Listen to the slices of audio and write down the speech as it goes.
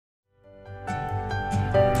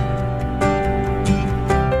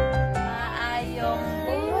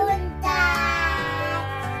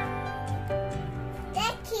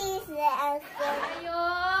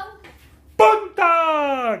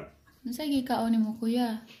pagkaon mo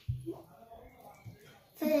kuya?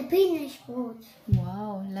 Filipino food.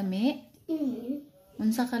 Wow, lami?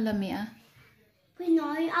 Unsa ka lami ah?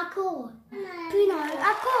 Pinoy ako. Pinoy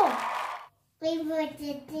ako.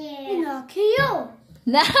 Pinocchio.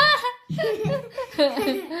 Na!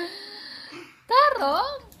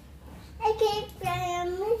 Tarong! I can't play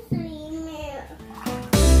swimmer.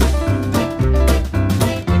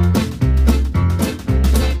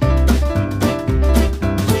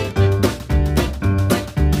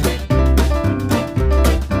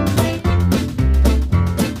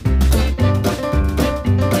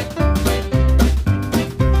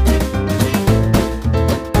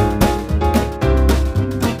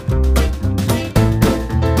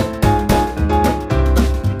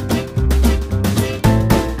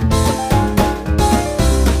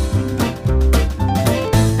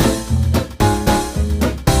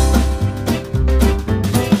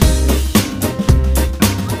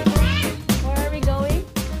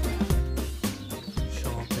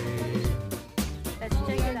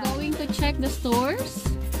 The stores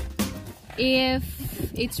if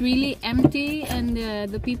it's really empty and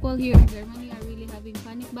the people here in Germany are really having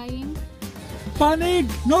panic buying. Panic!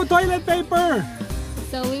 No toilet paper!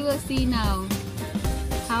 So we will see now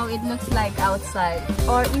how it looks like outside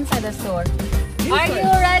or inside the store. Are you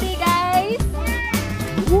ready, guys?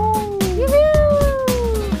 Woo!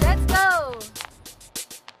 Let's go!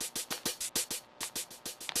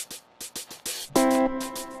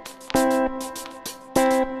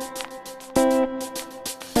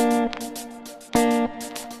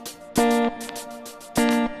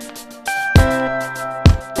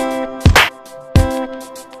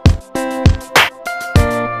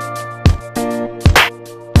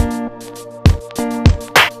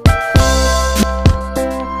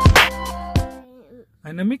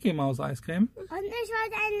 Eine Mickey Maus Eiscreme. Und ich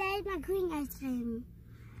wollte ein Light McQueen Eiscreme.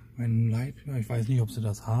 Ein Light, ja, ich weiß nicht, ob sie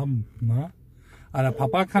das haben. Ne? Aber der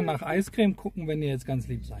Papa kann nach Eiscreme gucken, wenn ihr jetzt ganz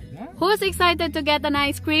lieb seid. Ne? Who's excited to get an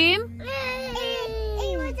ice cream?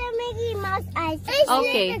 Ich wollte Mickey Mouse Eiscreme.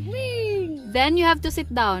 Okay. Then you have to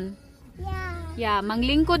sit down. Ja. Yeah,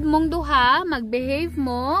 manglingkod mong duha, magbehave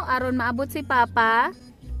mo aron maabot si Papa.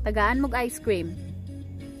 Tagaan mong ice cream.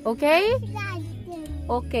 Okay?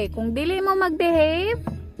 Okay, kung dili mo magbehave,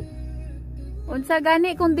 unsa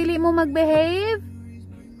gani kung dili mo magbehave?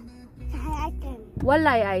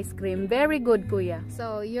 Walay ice cream. Very good, kuya.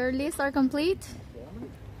 So, your lists are complete?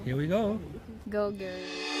 Here we go. Go, girl.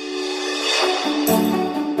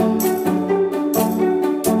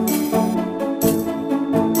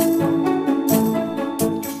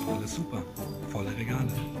 Alles super. Volle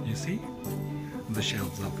Regale. You see? The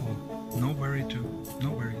shelves are full. No worries.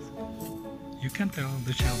 You can tell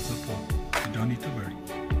the shelves are full. You don't need to worry.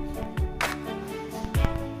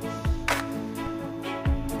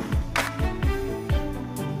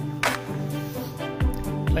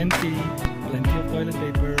 Plenty of toilet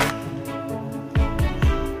paper.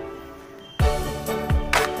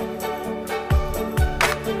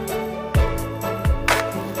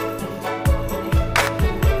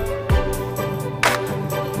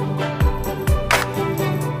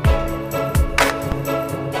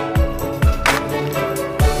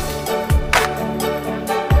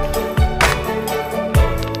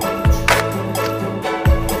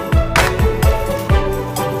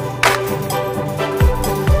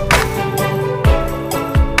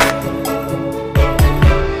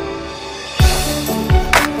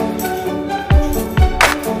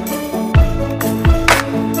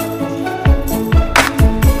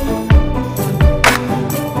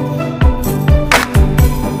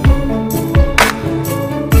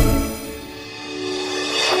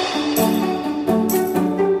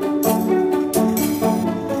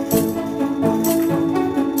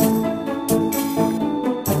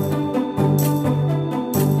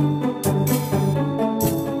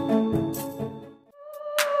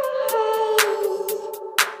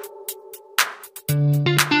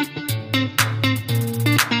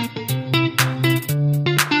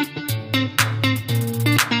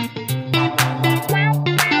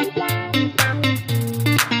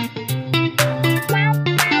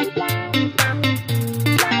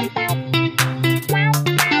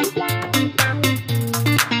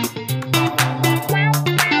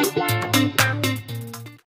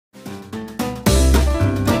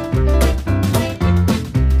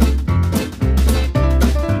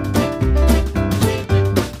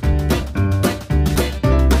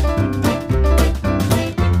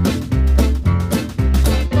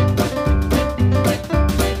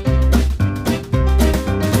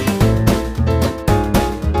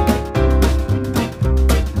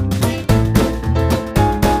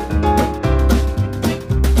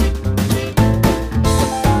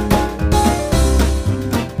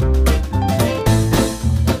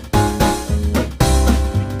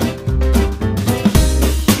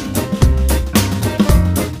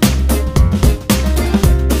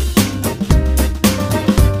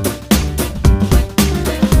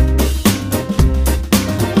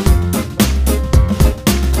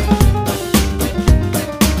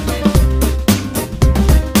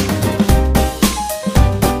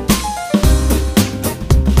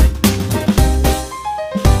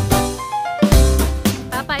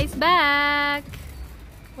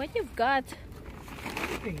 what you've got?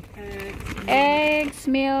 Eggs, Eggs,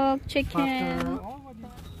 milk, chicken, butter. Oh, what do you-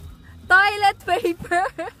 toilet paper.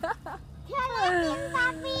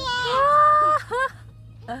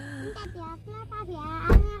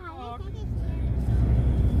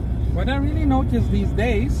 What I really notice these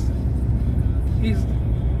days is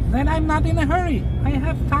that I'm not in a hurry. I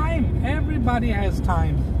have time. Everybody has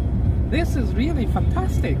time. This is really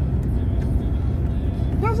fantastic.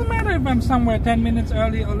 Doesn't matter if I'm somewhere 10 minutes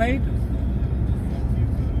early or late.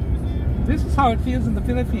 This is how it feels in the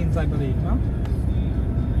Philippines, I believe, no?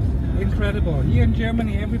 Incredible. Here in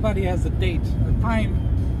Germany, everybody has a date, a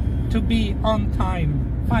time to be on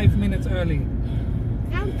time, 5 minutes early.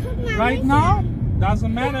 Right now,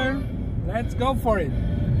 doesn't matter. Let's go for it.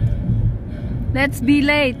 Let's be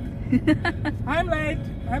late. I'm late.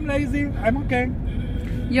 I'm lazy. I'm okay.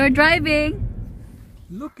 You're driving.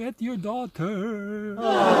 Look at your daughter.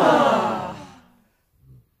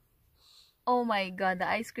 Oh my god, the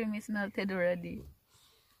ice cream is melted already.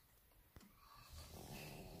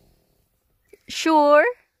 Sure.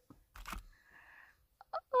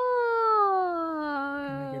 Can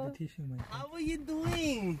I get a tissue, Mike? How are you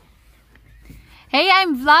doing? Hey,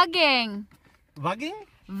 I'm vlogging. Vlogging?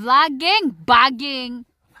 Vlogging? Bagging.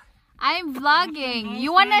 I'm vlogging.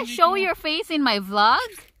 You wanna show your face in my vlog?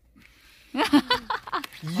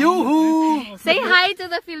 Yoo-hoo! Say hi to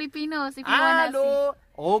the Filipinos if you wanna see. Hello!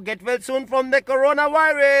 Oh, get well soon from the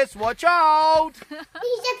coronavirus. Watch out!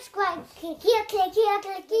 Please subscribe. Click here, click here,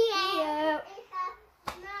 click here.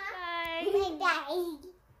 Bye. Bye.